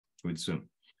with Zoom.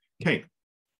 Okay.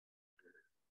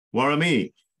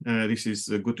 Warami, this is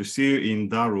good to see you in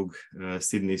Doru,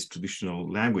 Sydney's traditional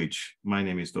language. My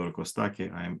name is Doru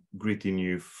Costache. I'm greeting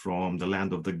you from the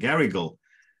land of the Garigal,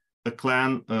 a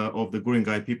clan of the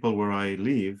Guringai people where I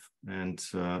live, and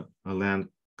a land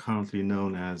currently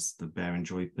known as the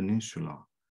Barrenjoey Peninsula.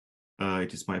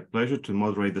 It is my pleasure to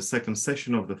moderate the second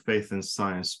session of the Faith and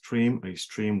Science stream, a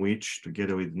stream which,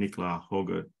 together with Nicola,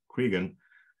 Hoggard, Creegan,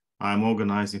 I'm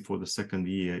organizing for the second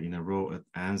year in a row at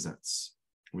ANZATS.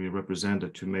 We represent the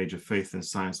two major faith and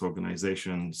science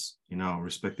organizations in our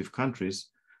respective countries,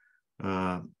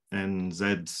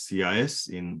 NZCIS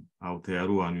in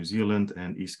Aotearoa, New Zealand,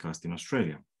 and ISCAST in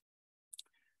Australia.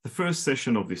 The first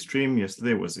session of this stream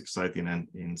yesterday was exciting and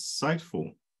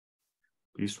insightful.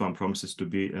 This one promises to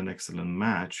be an excellent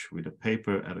match, with a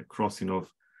paper at a crossing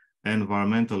of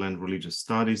environmental and religious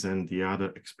studies, and the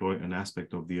other exploring an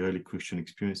aspect of the early Christian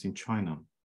experience in China.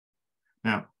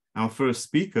 Now, our first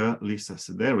speaker, Lisa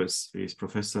Sideris, is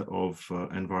Professor of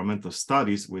Environmental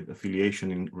Studies with affiliation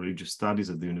in Religious Studies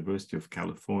at the University of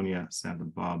California, Santa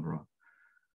Barbara.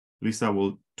 Lisa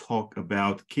will talk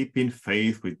about keeping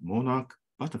faith with monarch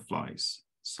butterflies,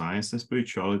 science and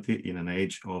spirituality in an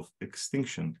age of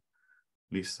extinction.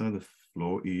 Lisa, the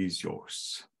floor is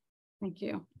yours. Thank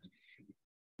you.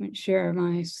 Let me share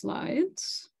my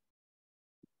slides.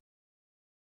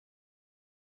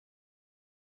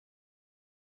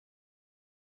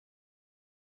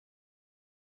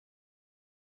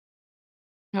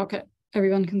 Okay,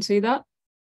 everyone can see that?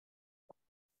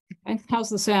 Okay, how's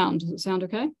the sound? Does it sound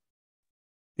okay?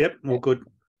 Yep, all good.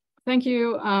 Thank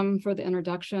you for the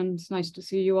introduction. It's nice to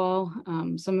see you all.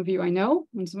 Some of you I know,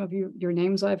 and some of you, your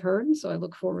names I've heard, so I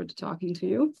look forward to talking to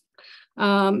you.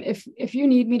 If you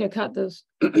need me to cut this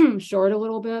short a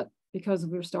little bit, because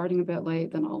we're starting a bit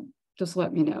late, then I'll just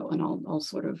let me know, and I'll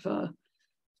sort of,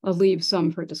 I'll leave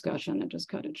some for discussion and just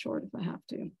cut it short if I have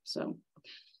to. So,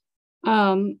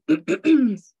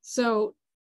 so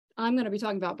I'm going to be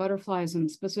talking about butterflies,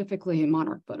 and specifically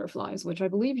monarch butterflies, which I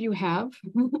believe you have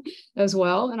as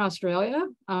well in Australia,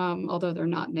 although they're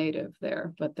not native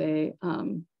there, but I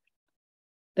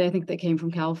think they came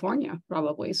from California,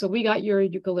 probably. So we got your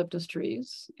eucalyptus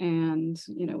trees, and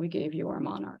we gave you our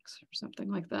monarchs or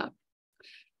something like that.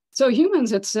 So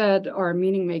humans, it's said, are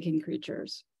meaning-making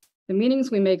creatures. The meanings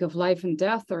we make of life and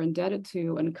death are indebted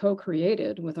to and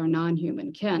co-created with our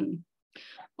non-human kin.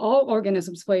 All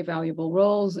organisms play valuable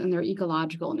roles in their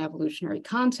ecological and evolutionary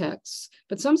contexts,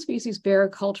 but some species bear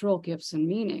cultural gifts and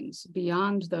meanings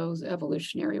beyond those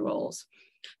evolutionary roles.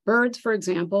 Birds, for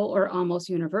example, are almost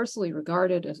universally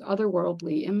regarded as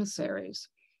otherworldly emissaries.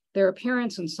 Their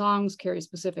appearance and songs carry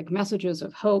specific messages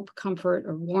of hope, comfort,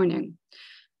 or warning.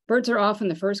 Birds are often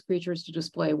the first creatures to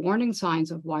display warning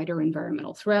signs of wider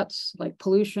environmental threats, like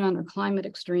pollution or climate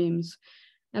extremes.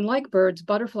 And like birds,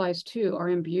 butterflies too are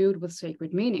imbued with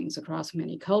sacred meanings across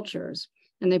many cultures,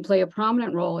 and they play a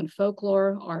prominent role in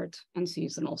folklore, art, and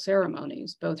seasonal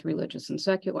ceremonies, both religious and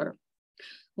secular.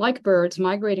 Like birds,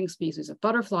 migrating species of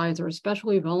butterflies are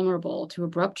especially vulnerable to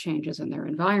abrupt changes in their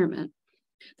environment.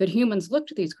 That humans look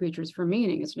to these creatures for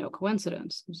meaning is no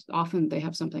coincidence. Often they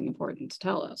have something important to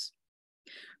tell us.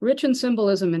 Rich in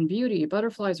symbolism and beauty,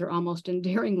 butterflies are almost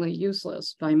endearingly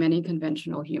useless by many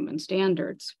conventional human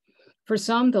standards. For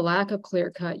some, the lack of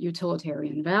clear-cut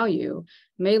utilitarian value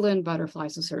may lend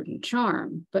butterflies a certain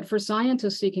charm, but for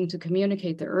scientists seeking to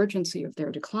communicate the urgency of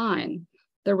their decline,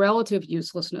 their relative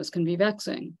uselessness can be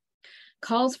vexing.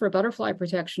 Calls for butterfly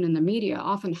protection in the media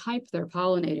often hype their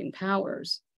pollinating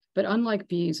powers, but unlike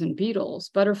bees and beetles,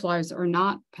 butterflies are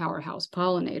not powerhouse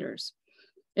pollinators.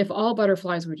 If all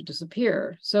butterflies were to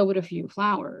disappear, so would a few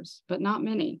flowers, but not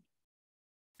many.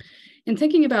 In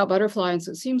thinking about butterflies,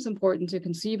 it seems important to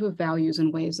conceive of values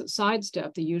in ways that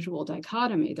sidestep the usual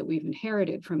dichotomy that we've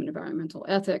inherited from environmental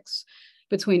ethics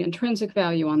between intrinsic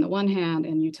value on the one hand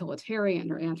and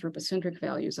utilitarian or anthropocentric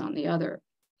values on the other.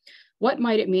 What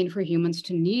might it mean for humans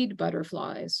to need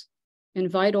butterflies in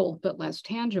vital but less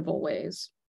tangible ways?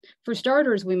 For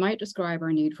starters, we might describe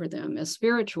our need for them as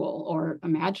spiritual or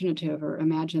imaginative, or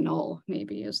imaginal,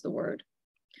 maybe is the word.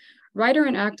 Writer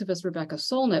and activist Rebecca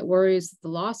Solnit worries that the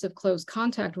loss of close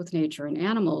contact with nature and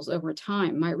animals over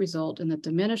time might result in the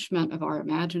diminishment of our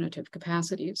imaginative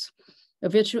capacities,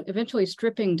 eventually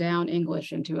stripping down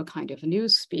English into a kind of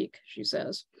newspeak, she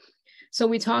says. So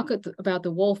we talk about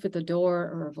the wolf at the door,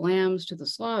 or of lambs to the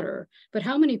slaughter, but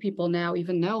how many people now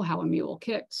even know how a mule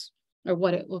kicks, or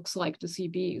what it looks like to see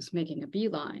bees making a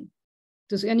beeline?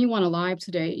 Does anyone alive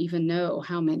today even know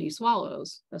how many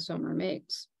swallows a summer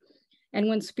makes? And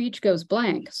when speech goes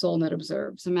blank, Solnit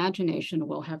observes, imagination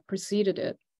will have preceded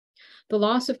it. The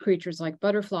loss of creatures like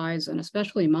butterflies, and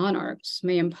especially monarchs,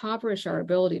 may impoverish our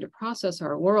ability to process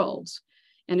our worlds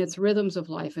and its rhythms of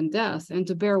life and death, and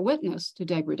to bear witness to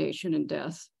degradation and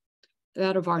death,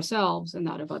 that of ourselves and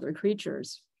that of other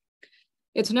creatures.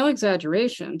 It's no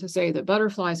exaggeration to say that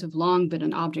butterflies have long been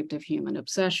an object of human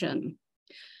obsession.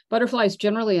 Butterflies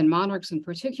generally, and monarchs in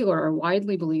particular, are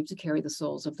widely believed to carry the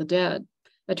souls of the dead.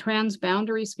 A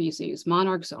transboundary species,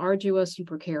 monarchs' arduous and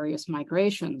precarious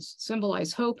migrations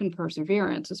symbolize hope and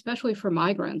perseverance, especially for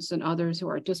migrants and others who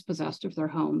are dispossessed of their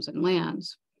homes and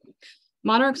lands.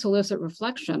 Monarchs elicit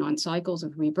reflection on cycles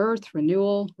of rebirth,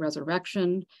 renewal,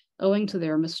 resurrection, owing to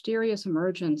their mysterious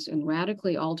emergence in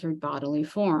radically altered bodily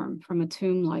form from a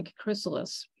tomb-like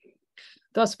chrysalis.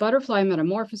 Thus, butterfly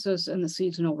metamorphosis and the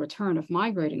seasonal return of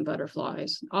migrating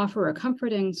butterflies offer a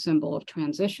comforting symbol of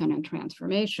transition and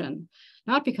transformation,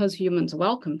 not because humans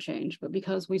welcome change, but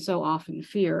because we so often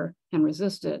fear and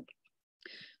resist it.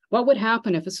 What would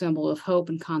happen if a symbol of hope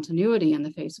and continuity in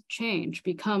the face of change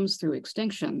becomes, through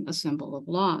extinction, a symbol of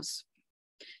loss?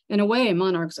 In a way,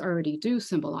 monarchs already do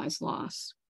symbolize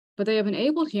loss, but they have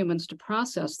enabled humans to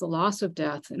process the loss of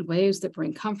death in ways that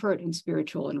bring comfort and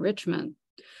spiritual enrichment.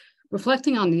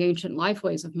 Reflecting on the ancient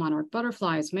lifeways of monarch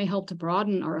butterflies may help to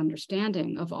broaden our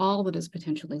understanding of all that is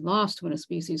potentially lost when a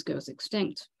species goes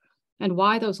extinct, and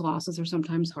why those losses are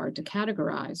sometimes hard to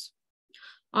categorize.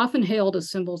 Often hailed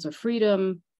as symbols of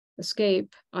freedom,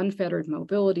 escape, unfettered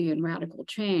mobility, and radical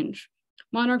change,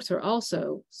 monarchs are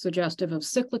also suggestive of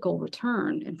cyclical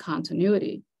return and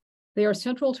continuity. They are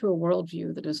central to a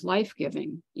worldview that is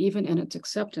life-giving, even in its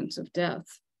acceptance of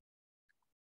death.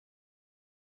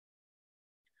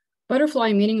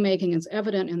 Butterfly meaning-making is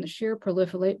evident in the sheer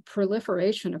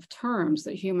proliferation of terms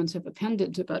that humans have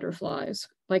appended to butterflies,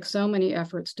 like so many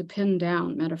efforts to pin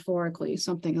down, metaphorically,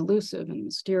 something elusive and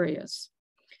mysterious.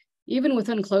 Even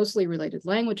within closely related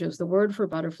languages, the word for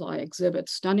butterfly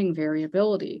exhibits stunning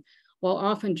variability, while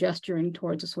often gesturing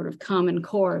towards a sort of common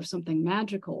core of something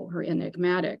magical or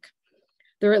enigmatic.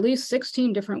 There are at least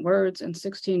 16 different words in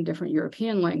 16 different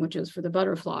European languages for the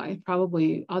butterfly,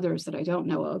 probably others that I don't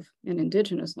know of in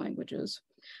indigenous languages,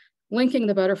 linking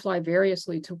the butterfly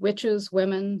variously to witches,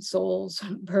 women, souls,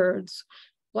 birds,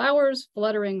 flowers,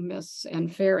 fluttering mists,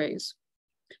 and fairies.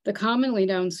 The commonly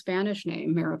known Spanish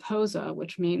name, Mariposa,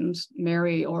 which means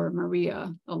Mary or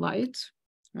Maria, a light,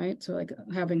 right? So like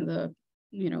having the,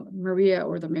 Maria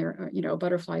or the,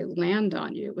 butterfly land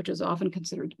on you, which is often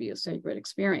considered to be a sacred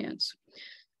experience.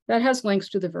 That has links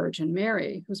to the Virgin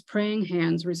Mary, whose praying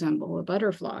hands resemble a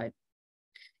butterfly.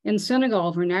 In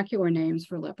Senegal, vernacular names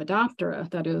for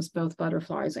Lepidoptera, that is, both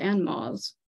butterflies and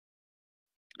moths,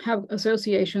 have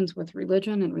associations with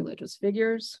religion and religious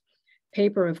figures.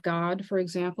 Paper of God, for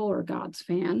example, or God's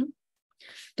fan.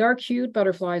 Dark-hued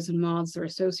butterflies and moths are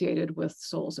associated with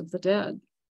souls of the dead.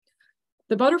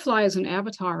 The butterfly as an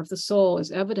avatar of the soul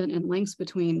is evident in links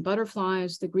between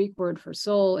butterflies, the Greek word for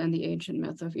soul, and the ancient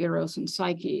myth of Eros and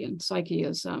Psyche. And Psyche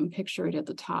is pictured at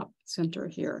the top center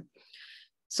here.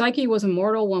 Psyche was a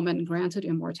mortal woman granted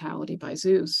immortality by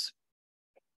Zeus.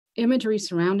 Imagery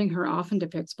surrounding her often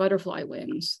depicts butterfly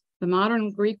wings. The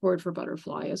modern Greek word for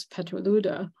butterfly is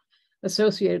petraluda,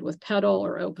 associated with petal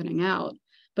or opening out,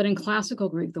 but in classical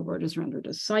Greek, the word is rendered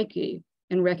as psyche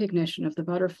in recognition of the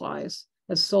butterflies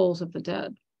as souls of the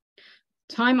dead.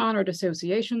 Time-honored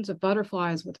associations of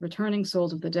butterflies with returning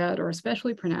souls of the dead are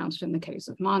especially pronounced in the case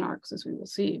of monarchs, as we will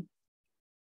see.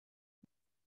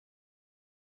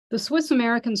 The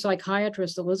Swiss-American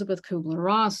psychiatrist Elisabeth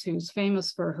Kubler-Ross, who's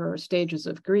famous for her stages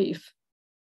of grief,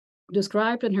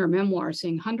 described in her memoir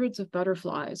seeing hundreds of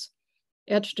butterflies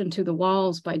etched into the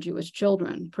walls by Jewish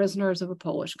children, prisoners of a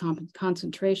Polish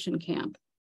concentration camp.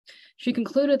 She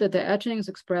concluded that the etchings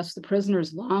expressed the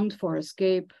prisoners longed for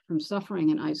escape from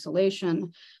suffering and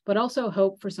isolation, but also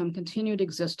hope for some continued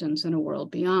existence in a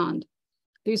world beyond.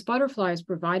 These butterflies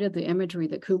provided the imagery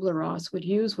that Kubler-Ross would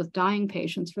use with dying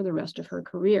patients for the rest of her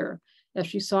career, as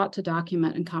she sought to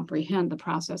document and comprehend the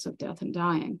process of death and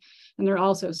dying. And there are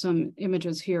also some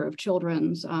images here of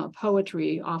children's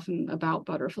poetry, often about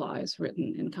butterflies,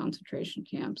 written in concentration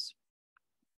camps.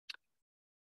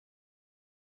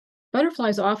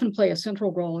 Butterflies often play a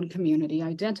central role in community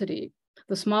identity.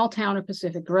 The small town of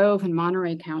Pacific Grove in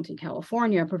Monterey County,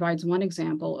 California, provides one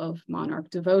example of monarch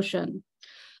devotion.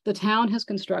 The town has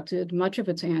constructed much of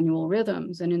its annual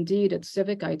rhythms and indeed its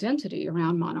civic identity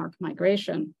around monarch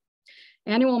migration.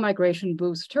 Annual migration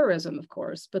boosts tourism, of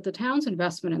course, but the town's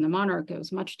investment in the monarch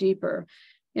goes much deeper.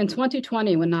 In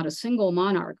 2020, when not a single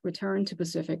monarch returned to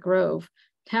Pacific Grove,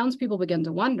 townspeople began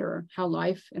to wonder how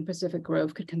life in Pacific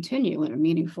Grove could continue in a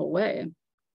meaningful way.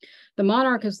 The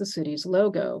monarch is the city's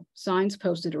logo. Signs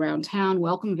posted around town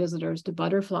welcome visitors to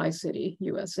Butterfly City,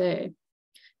 USA.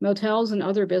 Motels and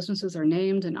other businesses are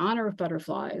named in honor of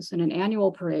butterflies in an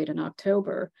annual parade in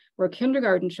October, where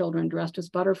kindergarten children dressed as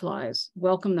butterflies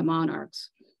welcome the monarchs,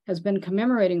 has been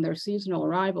commemorating their seasonal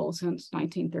arrival since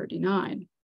 1939.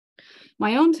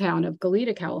 My own town of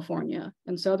Goleta, California,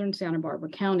 in southern Santa Barbara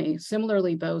County,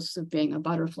 similarly boasts of being a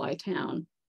butterfly town,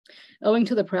 owing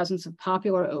to the presence of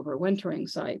popular overwintering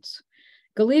sites.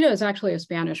 Goleta is actually a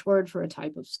Spanish word for a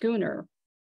type of schooner,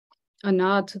 a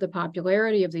nod to the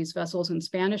popularity of these vessels in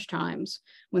Spanish times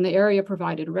when the area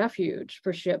provided refuge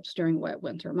for ships during wet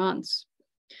winter months.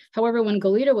 However, when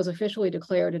Goleta was officially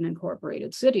declared an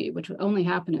incorporated city, which would only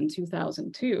happen in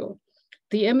 2002,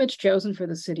 the image chosen for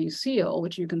the city's seal,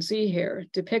 which you can see here,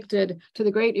 depicted, to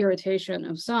the great irritation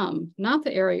of some, not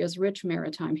the area's rich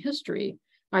maritime history,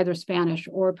 either Spanish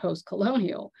or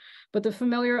post-colonial, but the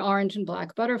familiar orange and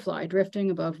black butterfly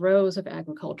drifting above rows of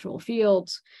agricultural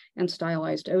fields and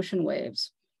stylized ocean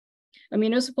waves. A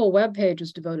municipal webpage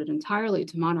is devoted entirely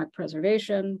to monarch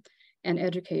preservation and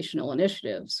educational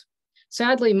initiatives.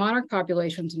 Sadly, monarch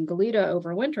populations in Goleta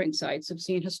overwintering sites have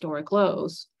seen historic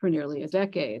lows for nearly a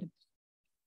decade,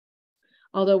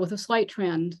 although with a slight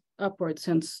trend upward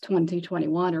since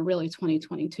 2021, or really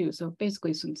 2022. So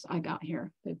basically since I got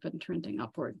here, they've been trending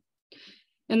upward.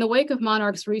 In the wake of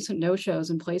monarchs' recent no-shows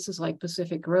in places like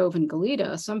Pacific Grove and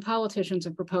Goleta, some politicians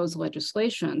have proposed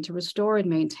legislation to restore and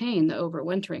maintain the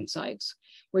overwintering sites,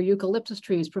 where eucalyptus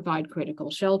trees provide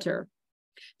critical shelter.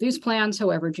 These plans,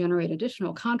 however, generate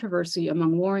additional controversy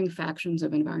among warring factions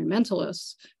of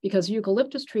environmentalists because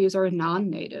eucalyptus trees are a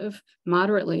non-native,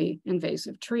 moderately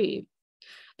invasive tree.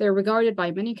 They're regarded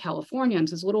by many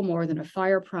Californians as little more than a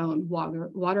fire-prone,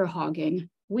 water-hogging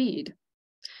weed.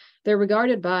 They're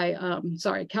regarded by,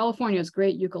 California's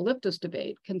great eucalyptus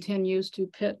debate continues to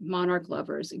pit monarch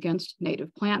lovers against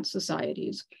native plant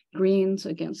societies, greens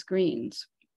against greens.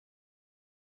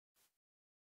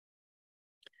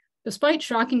 Despite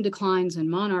shocking declines in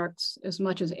monarchs, as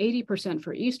much as 80%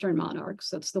 for Eastern monarchs,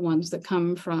 that's the ones that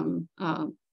come from,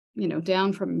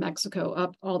 down from Mexico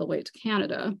up all the way to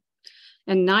Canada,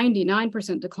 and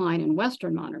 99% decline in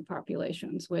Western monarch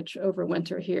populations, which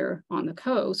overwinter here on the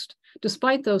coast.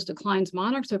 Despite those declines,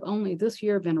 monarchs have only this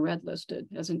year been red listed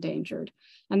as endangered.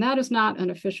 And that is not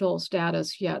an official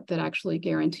status yet that actually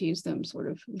guarantees them sort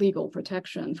of legal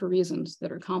protection for reasons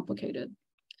that are complicated.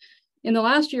 In the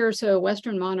last year or so,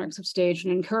 Western monarchs have staged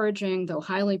an encouraging, though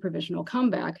highly provisional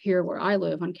comeback here where I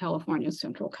live on California's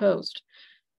central coast.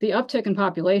 The uptick in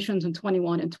populations in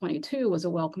 21 and 22 was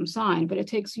a welcome sign, but it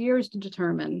takes years to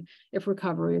determine if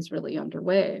recovery is really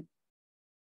underway.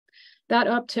 That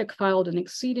uptick followed an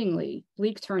exceedingly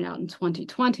bleak turnout in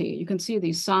 2020. You can see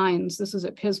these signs. This is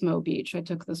at Pismo Beach. I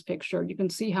took this picture. You can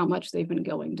see how much they've been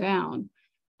going down.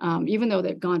 Even though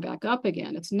they've gone back up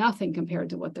again, it's nothing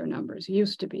compared to what their numbers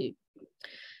used to be.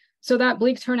 So that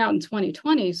bleak turnout in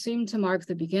 2020 seemed to mark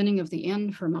the beginning of the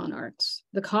end for monarchs.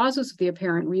 The causes of the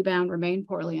apparent rebound remain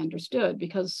poorly understood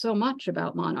because so much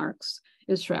about monarchs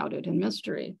is shrouded in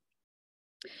mystery.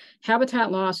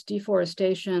 Habitat loss,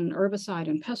 deforestation, herbicide,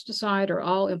 and pesticide are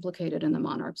all implicated in the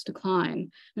monarch's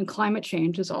decline, and climate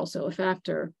change is also a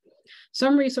factor.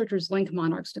 Some researchers link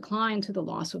monarchs' decline to the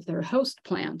loss of their host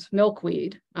plant,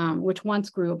 milkweed, which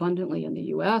once grew abundantly in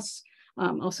the US.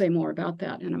 I'll say more about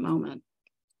that in a moment.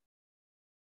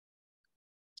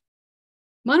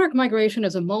 Monarch migration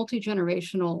is a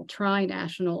multi-generational,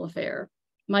 tri-national affair.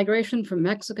 Migration from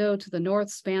Mexico to the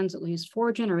north spans at least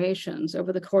 4 generations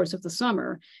over the course of the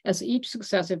summer, as each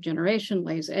successive generation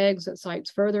lays eggs at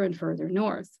sites further and further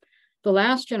north. The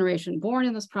last generation born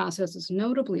in this process is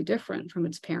notably different from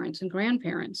its parents and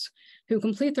grandparents, who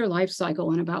complete their life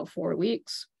cycle in about 4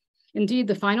 weeks. Indeed,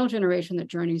 the final generation that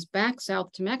journeys back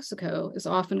south to Mexico is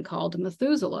often called a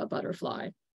Methuselah butterfly,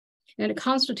 and it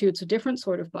constitutes a different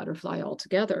sort of butterfly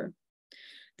altogether.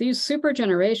 These super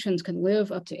generations can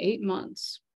live up to 8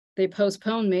 months. They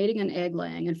postpone mating and egg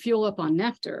laying and fuel up on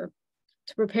nectar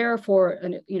to prepare for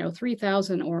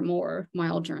 3,000 or more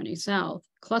mile journey south,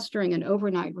 clustering in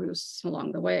overnight roosts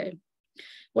along the way.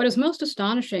 What is most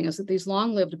astonishing is that these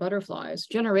long-lived butterflies,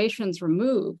 generations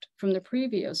removed from the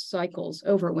previous cycle's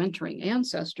overwintering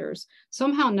ancestors,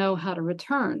 somehow know how to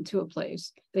return to a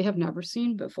place they have never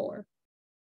seen before,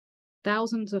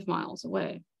 thousands of miles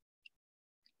away.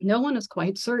 No one is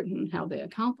quite certain how they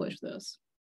accomplish this.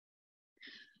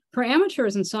 For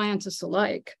amateurs and scientists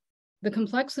alike, the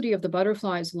complexity of the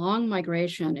butterfly's long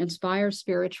migration inspires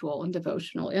spiritual and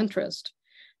devotional interest.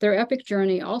 Their epic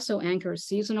journey also anchors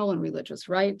seasonal and religious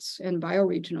rites and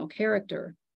bioregional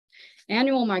character.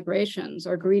 Annual migrations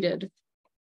are greeted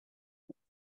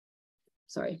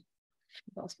sorry,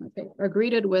 lost my paper, are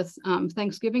greeted with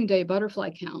Thanksgiving Day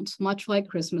butterfly counts, much like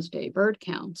Christmas Day bird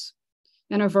counts,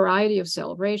 and a variety of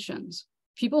celebrations.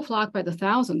 People flock by the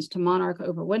thousands to monarch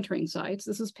overwintering sites.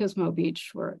 This is Pismo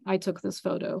Beach, where I took this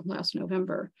photo last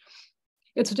November.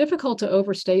 It's difficult to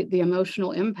overstate the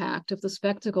emotional impact of the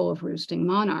spectacle of roosting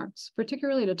monarchs,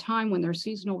 particularly at a time when their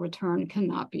seasonal return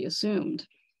cannot be assumed.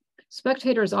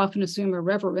 Spectators often assume a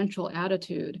reverential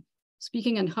attitude,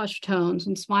 speaking in hushed tones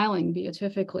and smiling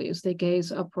beatifically as they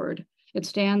gaze upward at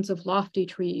stands of lofty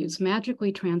trees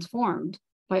magically transformed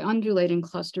by undulating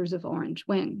clusters of orange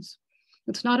wings.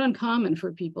 It's not uncommon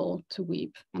for people to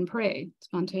weep and pray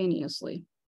spontaneously.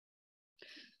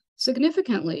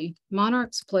 Significantly,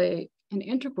 monarchs play an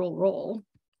integral role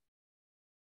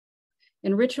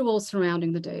in rituals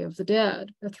surrounding the Day of the Dead,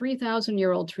 a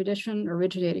 3,000-year-old tradition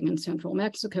originating in central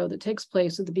Mexico that takes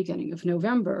place at the beginning of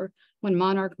November when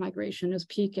monarch migration is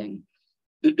peaking.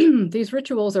 These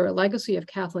rituals are a legacy of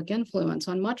Catholic influence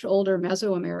on much older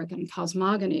Mesoamerican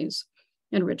cosmogonies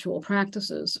and ritual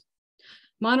practices.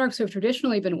 Monarchs have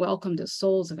traditionally been welcomed as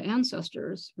souls of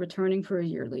ancestors returning for a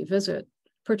yearly visit.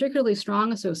 Particularly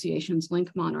strong associations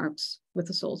link monarchs with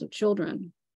the souls of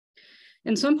children.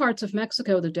 In some parts of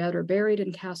Mexico, the dead are buried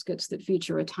in caskets that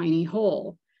feature a tiny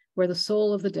hole where the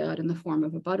soul of the dead in the form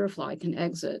of a butterfly can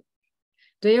exit.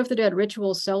 Day of the Dead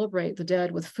rituals celebrate the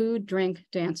dead with food, drink,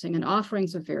 dancing, and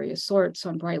offerings of various sorts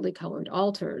on brightly colored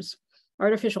altars.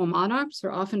 Artificial monarchs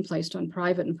are often placed on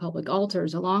private and public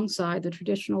altars alongside the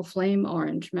traditional flame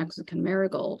orange Mexican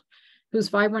marigold, whose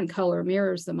vibrant color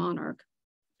mirrors the monarch.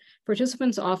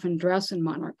 Participants often dress in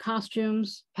monarch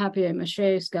costumes.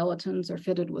 Papier-mâché skeletons are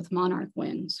fitted with monarch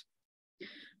wings.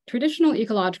 Traditional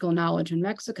ecological knowledge in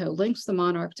Mexico links the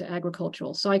monarch to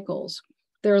agricultural cycles.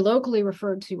 They're locally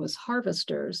referred to as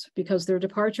harvesters because their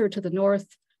departure to the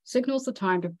north signals the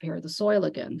time to prepare the soil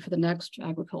again for the next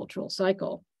agricultural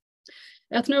cycle.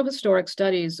 Ethnohistoric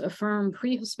studies affirm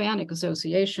pre-Hispanic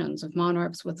associations of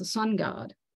monarchs with the sun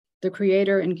god, the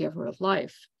creator and giver of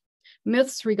life.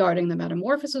 Myths regarding the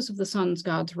metamorphosis of the sun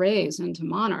god's rays into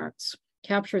monarchs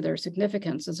capture their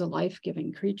significance as a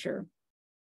life-giving creature.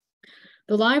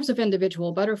 The lives of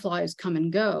individual butterflies come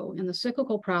and go in the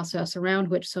cyclical process around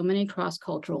which so many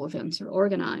cross-cultural events are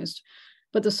organized,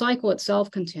 but the cycle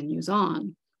itself continues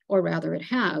on, or rather it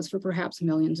has for perhaps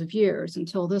millions of years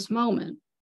until this moment,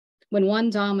 when one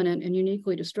dominant and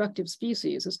uniquely destructive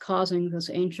species is causing this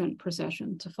ancient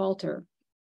procession to falter.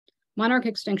 Monarch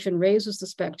extinction raises the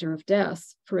specter of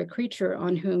death for a creature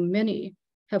on whom many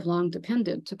have long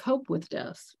depended to cope with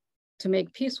death, to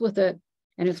make peace with it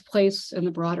and its place in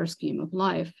the broader scheme of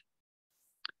life.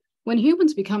 When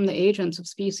humans become the agents of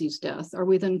species death, are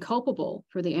we then culpable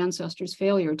for the ancestors'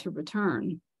 failure to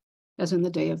return, as in the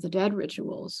Day of the Dead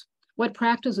rituals? What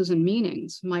practices and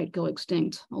meanings might go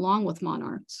extinct along with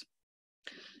monarchs?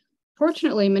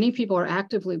 Fortunately, many people are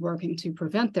actively working to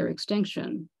prevent their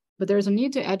extinction, but there's a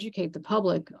need to educate the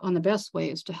public on the best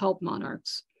ways to help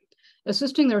monarchs.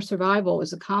 Assisting their survival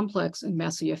is a complex and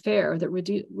messy affair that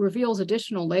reveals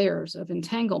additional layers of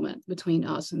entanglement between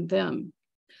us and them.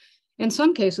 In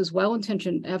some cases,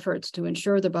 well-intentioned efforts to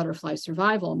ensure the butterfly's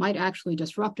survival might actually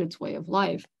disrupt its way of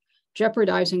life,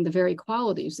 jeopardizing the very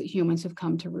qualities that humans have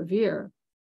come to revere.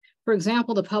 For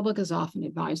example, the public is often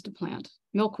advised to plant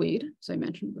milkweed, as I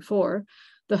mentioned before,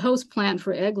 the host plant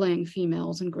for egg-laying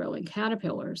females and growing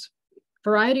caterpillars.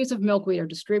 Varieties of milkweed are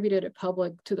distributed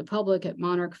to the public at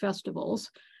monarch festivals,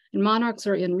 and monarchs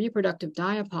are in reproductive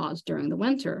diapause during the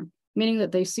winter, meaning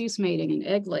that they cease mating and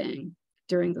egg-laying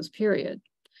during this period.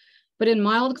 But in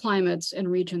mild climates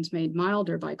and regions made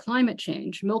milder by climate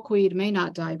change, milkweed may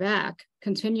not die back,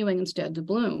 continuing instead to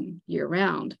bloom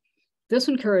year-round. This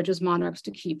encourages monarchs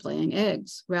to keep laying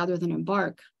eggs rather than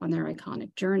embark on their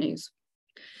iconic journeys.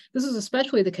 This is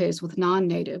especially the case with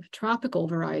non-native tropical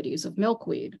varieties of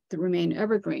milkweed that remain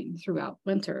evergreen throughout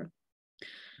winter.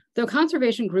 Though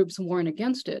conservation groups warn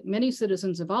against it, many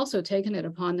citizens have also taken it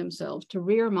upon themselves to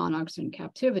rear monarchs in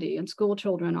captivity, and school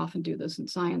children often do this in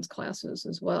science classes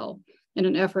as well, in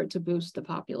an effort to boost the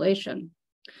population.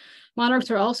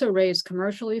 Monarchs are also raised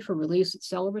commercially for release at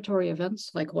celebratory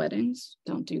events like weddings.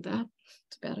 Don't do that,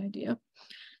 it's a bad idea.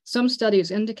 Some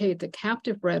studies indicate that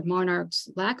captive-bred monarchs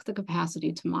lack the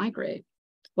capacity to migrate,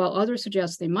 while others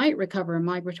suggest they might recover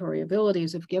migratory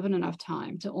abilities if given enough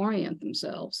time to orient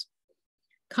themselves.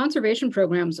 Conservation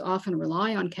programs often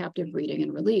rely on captive breeding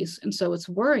and release, and so it's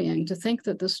worrying to think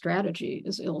that this strategy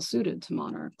is ill-suited to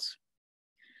monarchs.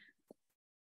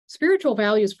 Spiritual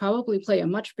values probably play a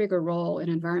much bigger role in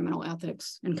environmental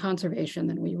ethics and conservation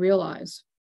than we realize.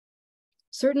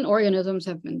 Certain organisms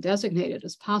have been designated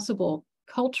as possible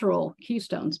cultural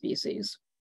keystone species.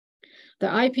 The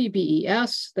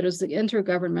IPBES, that is the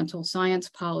Intergovernmental Science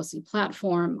Policy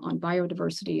Platform on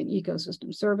Biodiversity and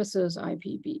Ecosystem Services,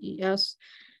 IPBES,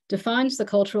 defines the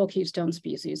cultural keystone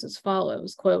species as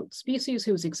follows, quote, species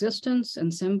whose existence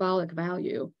and symbolic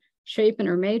value shape in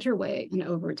a major way and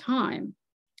over time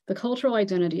the cultural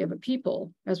identity of a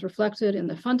people as reflected in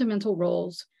the fundamental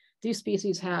roles these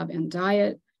species have in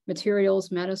diet,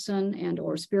 materials, medicine, and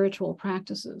or spiritual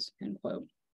practices, end quote.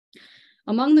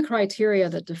 Among the criteria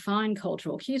that define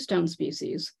cultural keystone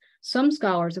species, some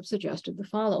scholars have suggested the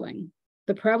following: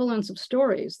 the prevalence of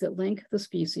stories that link the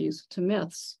species to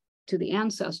myths, to the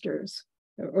ancestors,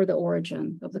 or the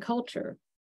origin of the culture,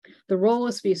 the role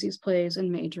a species plays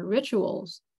in major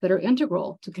rituals that are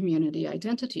integral to community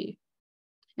identity,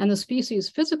 and the species'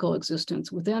 physical existence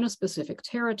within a specific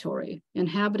territory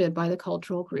inhabited by the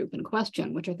cultural group in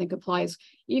question, which I think applies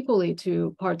equally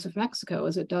to parts of Mexico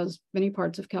as it does many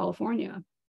parts of California.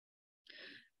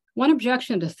 One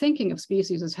objection to thinking of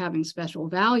species as having special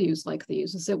values like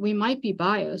these is that we might be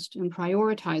biased in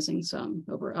prioritizing some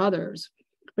over others,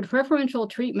 but preferential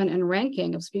treatment and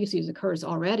ranking of species occurs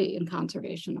already in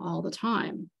conservation all the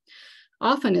time.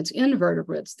 Often it's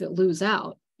invertebrates that lose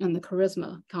out in the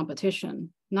charisma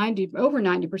competition. Over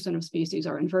 90% of species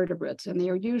are invertebrates, and they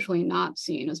are usually not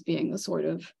seen as being the sort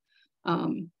of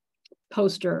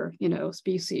poster,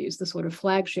 species, the sort of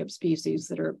flagship species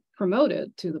that are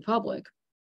promoted to the public.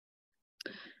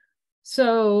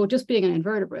 So just being an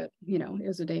invertebrate,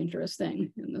 is a dangerous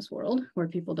thing in this world where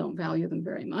people don't value them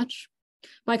very much.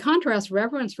 By contrast,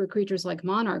 reverence for creatures like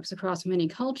monarchs across many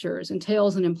cultures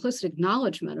entails an implicit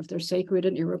acknowledgement of their sacred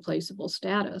and irreplaceable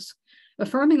status,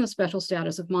 affirming the special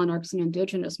status of monarchs in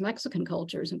indigenous Mexican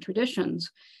cultures and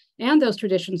traditions, and those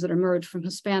traditions that emerge from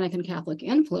Hispanic and Catholic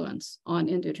influence on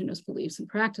indigenous beliefs and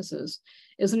practices,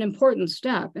 is an important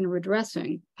step in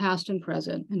redressing past and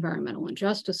present environmental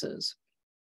injustices.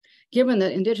 Given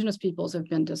that indigenous peoples have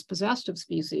been dispossessed of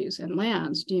species and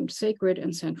lands deemed sacred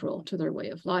and central to their way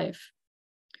of life.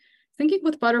 Thinking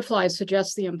with butterflies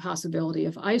suggests the impossibility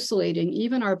of isolating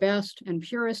even our best and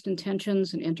purest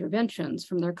intentions and interventions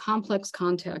from their complex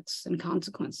contexts and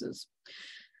consequences.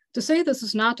 To say this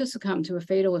is not to succumb to a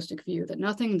fatalistic view that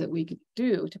nothing that we could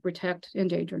do to protect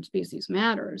endangered species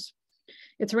matters.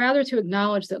 It's rather to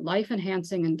acknowledge that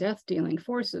life-enhancing and death-dealing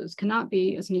forces cannot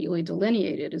be as neatly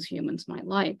delineated as humans might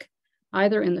like,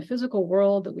 either in the physical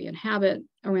world that we inhabit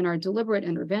or in our deliberate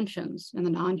interventions in the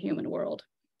non-human world.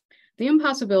 The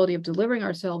impossibility of delivering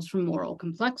ourselves from moral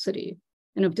complexity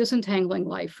and of disentangling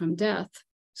life from death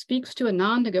speaks to a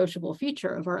non-negotiable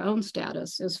feature of our own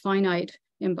status as finite,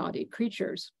 embodied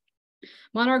creatures.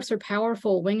 Monarchs are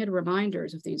powerful winged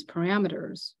reminders of these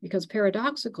parameters because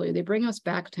paradoxically, they bring us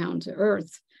back down to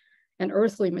earth and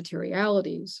earthly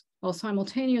materialities while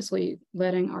simultaneously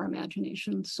letting our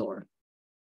imagination soar.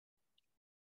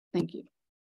 Thank you.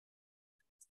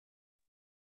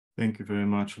 Thank you very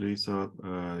much, Lisa.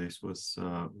 This was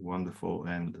wonderful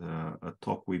and a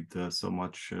talk with so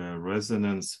much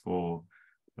resonance for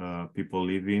people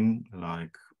living,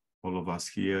 like all of us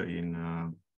here,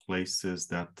 in places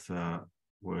that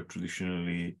were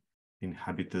traditionally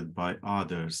inhabited by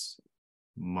others,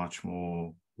 much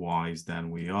more wise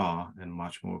than we are and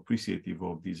much more appreciative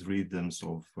of these rhythms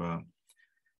of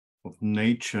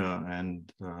nature,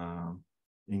 and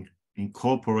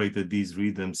incorporated these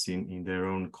rhythms in their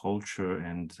own culture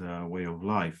and way of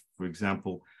life. For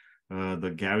example,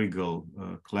 the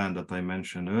Garigal clan that I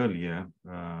mentioned earlier,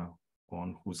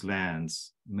 on whose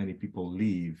lands many people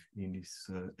live in this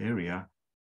area,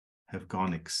 have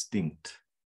gone extinct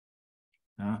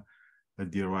at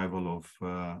the arrival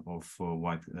of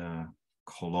white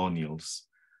colonials.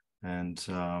 And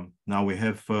now we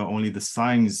have only the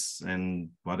signs and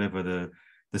whatever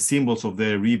the symbols of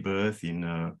their rebirth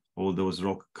in all those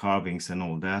rock carvings and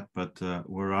all that, but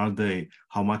where are they?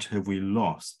 How much have we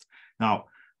lost? Now,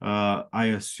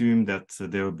 I assume that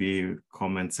there will be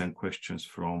comments and questions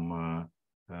from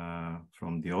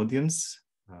the audience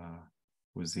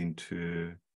who's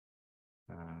into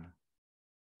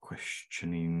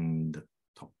questioning the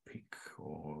topic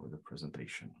or the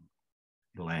presentation.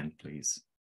 Glenn, please.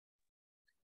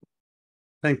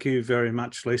 Thank you very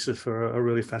much, Lisa, for a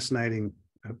really fascinating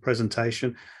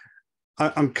presentation.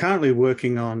 I'm currently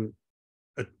working on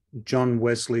John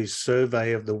Wesley's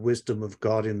survey of the wisdom of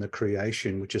God in the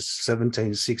creation, which is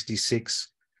 1766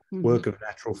 work of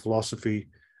natural philosophy,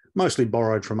 mostly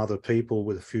borrowed from other people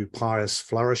with a few pious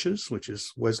flourishes, which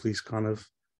is Wesley's kind of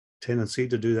tendency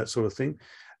to do that sort of thing.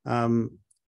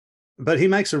 But he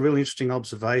makes a really interesting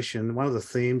observation. One of the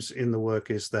themes in the work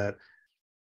is that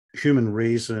human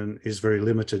reason is very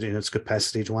limited in its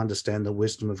capacity to understand the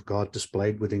wisdom of God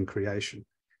displayed within creation.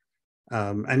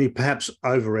 And he perhaps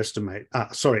underestimates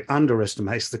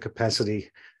the capacity,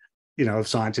 of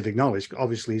scientific knowledge.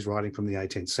 Obviously, he's writing from the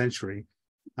 18th century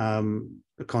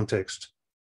context.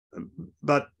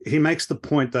 But he makes the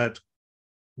point that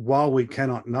while we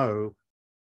cannot know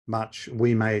much,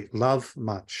 we may love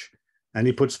much. And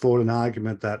he puts forward an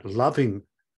argument that loving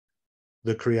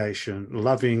the creation,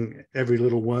 loving every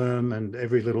little worm and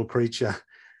every little creature,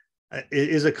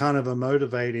 is a kind of a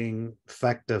motivating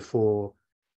factor for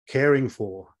caring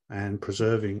for and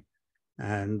preserving.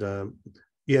 And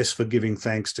yes, for giving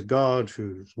thanks to God,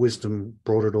 whose wisdom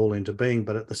brought it all into being.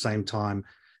 But at the same time,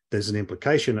 there's an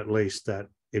implication, at least, that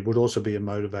it would also be a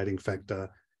motivating factor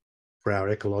for our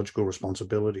ecological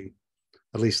responsibility.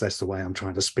 At least that's the way I'm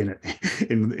trying to spin it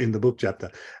in the book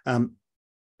chapter. And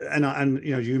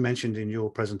you mentioned in your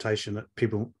presentation that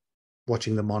people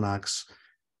watching the monarchs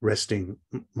resting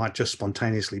might just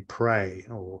spontaneously pray,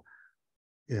 or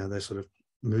they sort of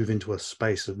move into a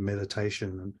space of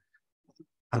meditation.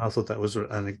 And I thought that was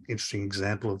an interesting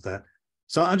example of that.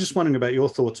 So I'm just wondering about your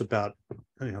thoughts about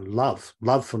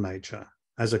love for nature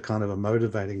as a kind of a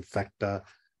motivating factor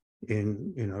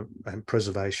in and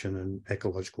preservation and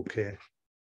ecological care.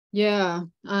 Yeah,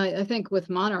 I think with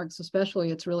monarchs especially,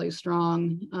 it's really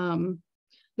strong.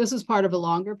 This is part of a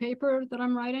longer paper that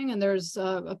I'm writing, and there's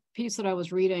a piece that I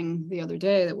was reading the other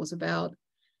day that was about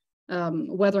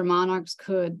whether monarchs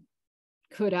could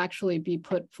actually be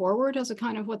put forward as a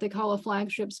kind of what they call a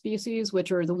flagship species,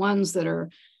 which are the ones that are,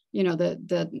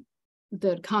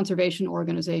 that conservation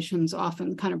organizations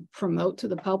often kind of promote to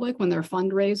the public when they're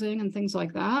fundraising and things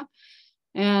like that.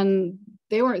 And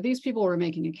these people were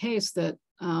making a case that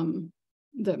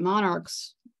that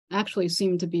monarchs actually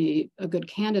seemed to be a good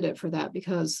candidate for that,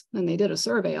 because then they did a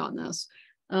survey on this.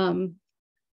 The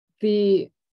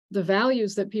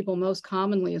values that people most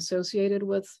commonly associated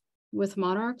with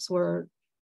monarchs were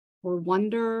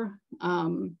wonder,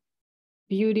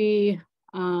 beauty,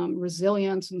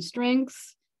 resilience, and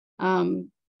strength.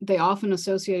 They often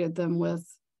associated them with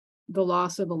the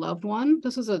loss of a loved one.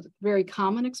 This is a very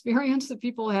common experience that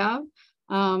people have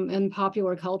in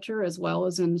popular culture, as well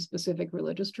as in specific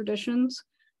religious traditions.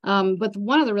 But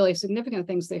one of the really significant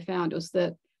things they found was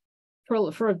that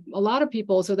for a lot of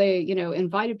people, so they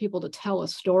invited people to tell a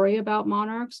story about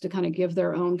monarchs, to kind of give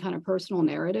their own kind of personal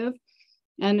narrative.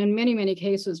 And in many, many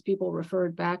cases, people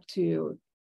referred back to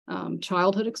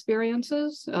childhood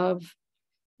experiences of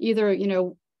either,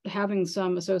 having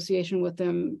some association with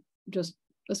them, just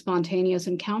a spontaneous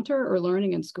encounter, or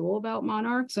learning in school about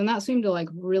monarchs. And that seemed to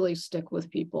really stick with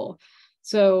people.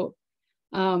 So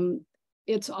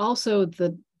it's also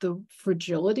the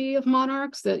fragility of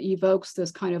monarchs that evokes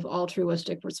this kind of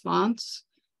altruistic response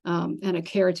and a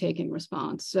caretaking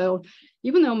response. So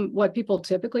even though what people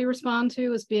typically respond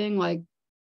to as being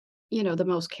the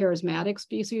most charismatic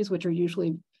species, which are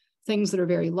usually things that are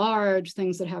very large,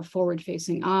 things that have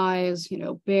forward-facing eyes,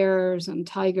 bears and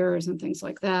tigers and things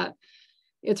like that,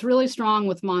 it's really strong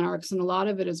with monarchs. And a lot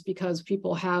of it is because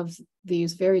people have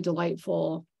these very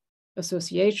delightful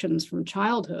associations from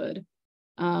childhood,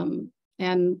 and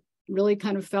really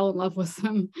kind of fell in love with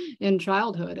them in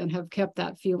childhood and have kept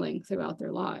that feeling throughout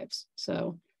their lives.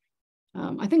 So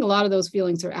I think a lot of those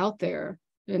feelings are out there,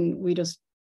 and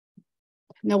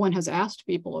no one has asked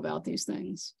people about these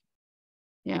things.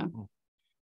 Yeah.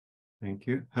 Thank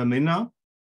you. Hermina?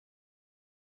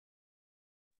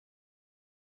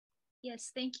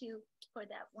 Yes, thank you for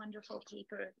that wonderful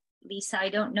paper, Lisa. I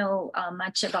don't know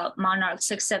much about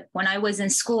monarchs, except when I was in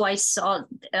school, I saw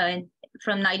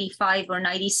from 95 or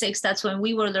 96, that's when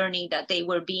we were learning that they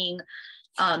were being,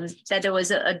 that there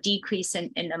was a decrease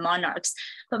in the monarchs.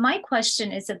 But my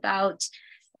question is about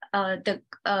the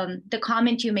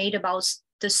comment you made about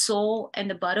the soul and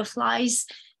the butterflies.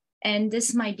 And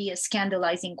this might be a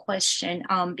scandalizing question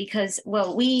because,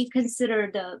 well, we consider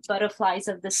the butterflies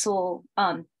of the soul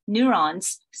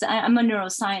neurons. So I'm a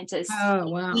neuroscientist. Oh,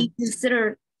 wow. We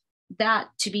consider that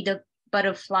to be the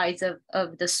butterflies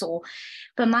of the soul.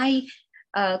 But my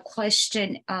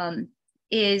question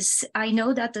is, I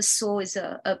know that the soul is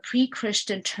a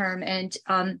pre-Christian term, and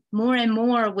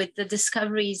more with the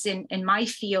discoveries in my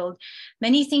field,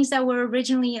 many things that were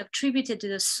originally attributed to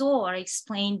the soul are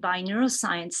explained by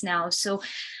neuroscience now. So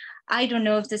I don't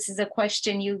know if this is a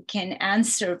question you can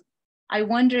answer. I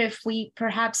wonder if we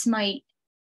perhaps might,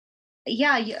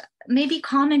 maybe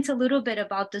comment a little bit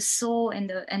about the soul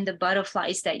and the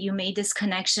butterflies, that you made this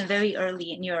connection very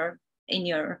early in your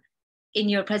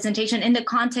presentation, in the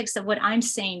context of what I'm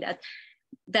saying,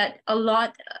 that a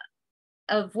lot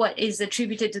of what is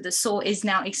attributed to the soul is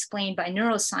now explained by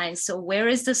neuroscience. So where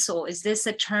is the soul? Is this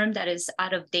a term that is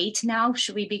out of date now?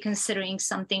 Should we be considering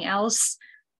something else?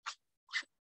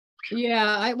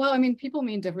 Yeah, well, I mean, people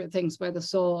mean different things by the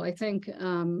soul. I think,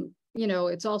 you know,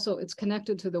 it's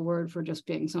connected to the word for just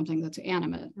being something that's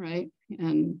animate, right?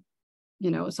 And,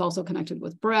 you know, it's also connected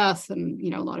with breath and, you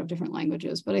know, a lot of different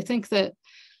languages. But I think that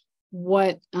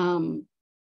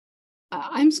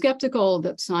I'm skeptical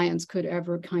that science could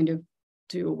ever kind of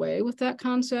do away with that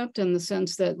concept, in the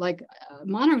sense that, like,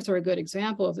 monarchs are a good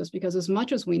example of this, because as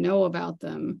much as we know about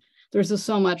them, there's just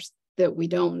so much that we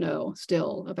don't know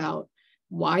still about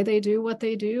why they do what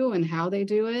they do and how they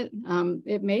do it.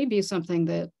 It may be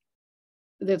something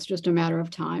that's just a matter of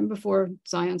time before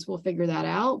science will figure that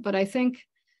out. But I think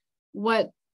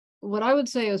what I would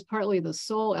say is partly the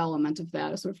soul element of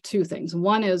that is sort of two things.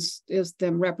 One is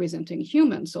them representing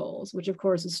human souls, which of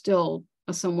course is still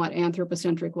a somewhat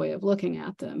anthropocentric way of looking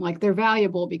at them. Like, they're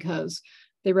valuable because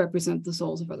they represent the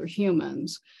souls of other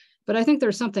humans. But I think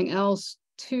there's something else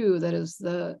too that is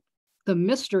the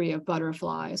mystery of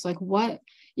butterflies. Like, what,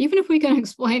 even if we can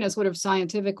explain it sort of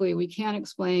scientifically, we can't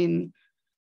explain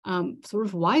sort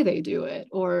of why they do it,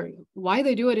 or why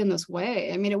they do it in this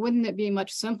way. I mean, wouldn't it be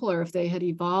much simpler if they had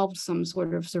evolved some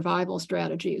sort of survival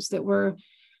strategies that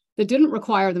didn't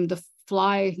require them to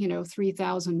fly, you know,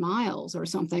 3,000 miles or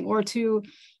something, or to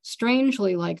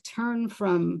strangely like turn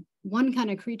from one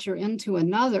kind of creature into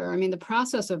another? I mean, the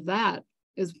process of that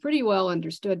is pretty well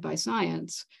understood by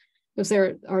science, because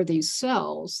there are these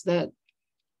cells that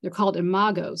they're called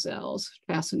imago cells,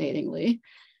 fascinatingly.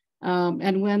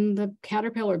 And when the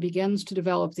caterpillar begins to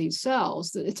develop these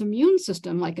cells, its immune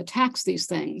system like attacks these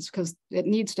things, because it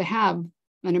needs to have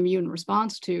an immune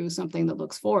response to something that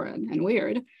looks foreign and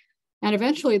weird. And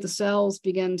eventually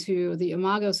the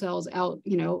imago cells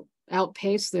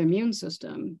outpace the immune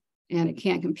system, and it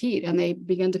can't compete, and they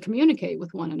begin to communicate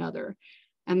with one another.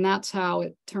 And that's how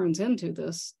it turns into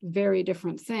this very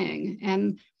different thing.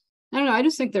 And I don't know, I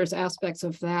just think there's aspects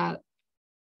of that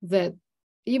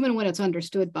even when it's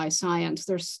understood by science,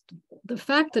 there's the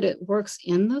fact that it works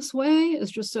in this way is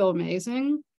just so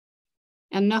amazing.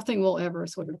 And nothing will ever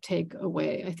sort of take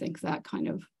away, I think, that kind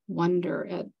of wonder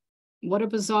at what a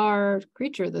bizarre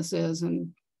creature this is,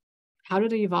 and how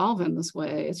did it evolve in this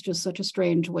way? It's just such a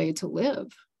strange way to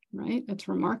live, right? It's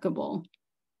remarkable.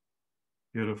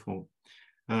 Beautiful.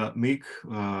 Meek,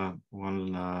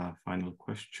 one final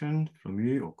question from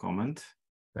you or comment.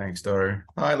 Thanks, Doru.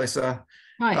 Hi, Lisa.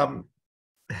 Hi.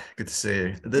 Good to see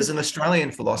you. There's an Australian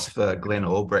philosopher, Glenn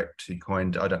Albrecht, who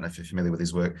coined, I don't know if you're familiar with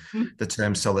his work, the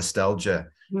term solastalgia,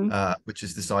 which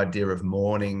is this idea of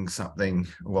mourning something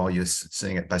while you're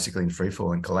seeing it basically in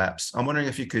freefall and collapse. I'm wondering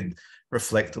if you could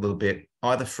reflect a little bit,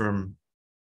 either from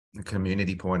a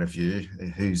community point of view,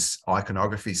 whose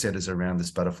iconography centers around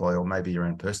this butterfly, or maybe your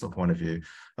own personal point of view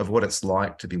of what it's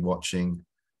like to be watching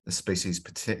the species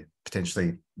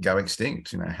potentially go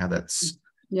extinct, you know, how that's...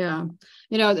 Yeah,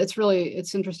 you know,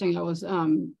 it's interesting.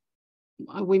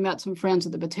 We met some friends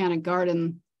at the Botanic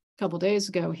Garden a couple of days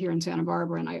ago here in Santa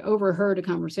Barbara, and I overheard a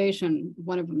conversation,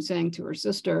 one of them saying to her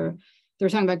sister, they were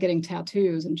talking about getting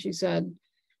tattoos, and she said,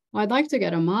 well, I'd like to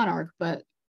get a monarch, but,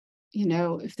 you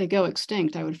know, if they go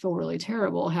extinct, I would feel really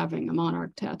terrible having a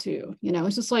monarch tattoo. You know,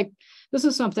 it's just like, this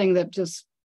is something that just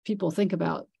people think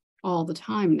about all the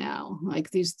time now.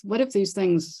 Like, what if these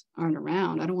things aren't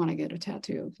around? I don't want to get a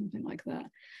tattoo, something like that.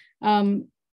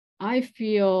 I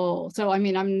feel, so, I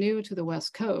mean, I'm new to the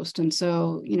West Coast. And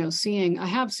so, you know, I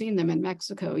have seen them in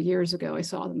Mexico years ago. I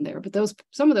saw them there, but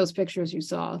some of those pictures you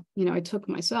saw, you know, I took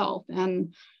myself,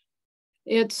 and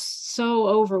it's so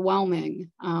overwhelming,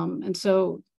 and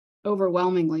so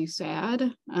overwhelmingly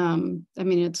sad. I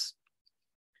mean,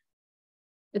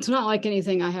 it's not like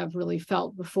anything I have really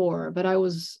felt before, but I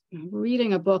was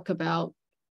reading a book about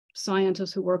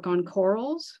scientists who work on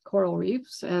coral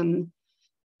reefs, and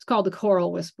it's called The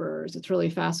Coral Whisperers. It's really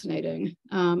fascinating.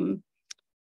 And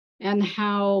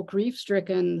how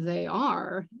grief-stricken they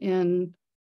are in,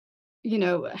 you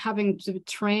know, having to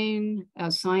train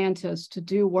as scientists to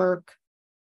do work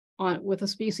with a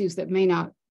species that may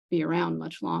not be around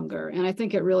much longer. And I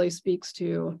think it really speaks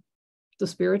to the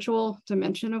spiritual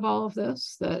dimension of all of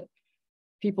this, that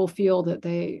people feel that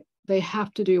they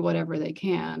have to do whatever they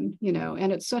can, you know.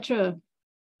 And it's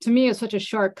to me, it's such a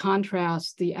sharp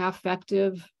contrast, the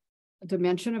affective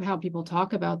dimension of how people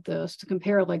talk about this, to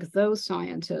compare like those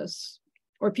scientists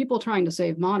or people trying to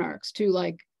save monarchs to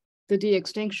like the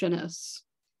de-extinctionists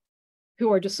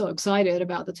who are just so excited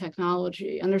about the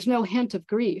technology. And there's no hint of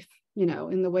grief, you know,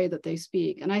 in the way that they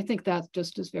speak. And I think that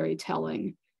just is very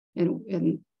telling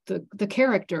in the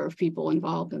character of people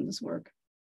involved in this work.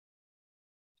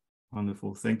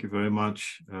 Wonderful. Thank you very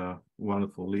much.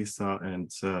 Wonderful, Lisa.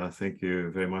 And thank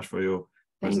you very much for your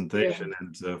presentation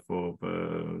and for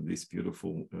this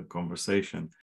beautiful conversation.